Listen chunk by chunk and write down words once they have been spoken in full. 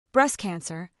Breast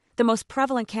cancer, the most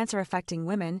prevalent cancer affecting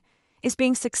women, is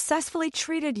being successfully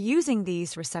treated using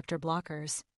these receptor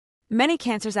blockers. Many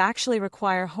cancers actually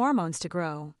require hormones to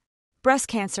grow. Breast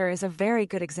cancer is a very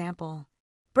good example.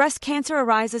 Breast cancer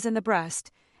arises in the breast,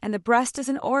 and the breast is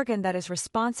an organ that is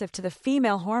responsive to the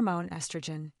female hormone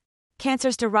estrogen.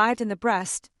 Cancers derived in the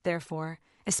breast, therefore,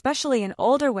 especially in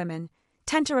older women,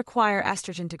 tend to require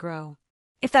estrogen to grow.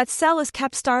 If that cell is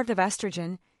kept starved of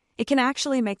estrogen, it can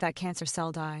actually make that cancer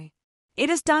cell die. It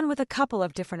is done with a couple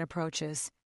of different approaches.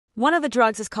 One of the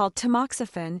drugs is called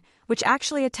tamoxifen, which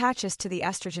actually attaches to the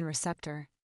estrogen receptor.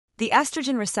 The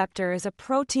estrogen receptor is a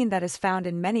protein that is found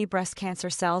in many breast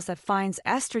cancer cells that finds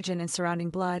estrogen in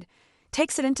surrounding blood,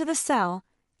 takes it into the cell,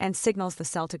 and signals the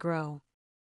cell to grow.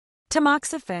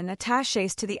 Tamoxifen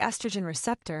attaches to the estrogen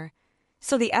receptor,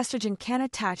 so the estrogen can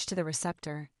attach to the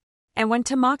receptor. And when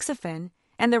tamoxifen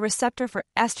and the receptor for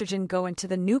estrogen go into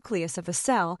the nucleus of the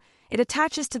cell, it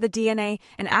attaches to the DNA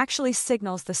and actually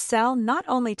signals the cell not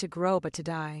only to grow but to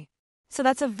die. So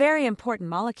that's a very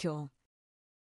important molecule.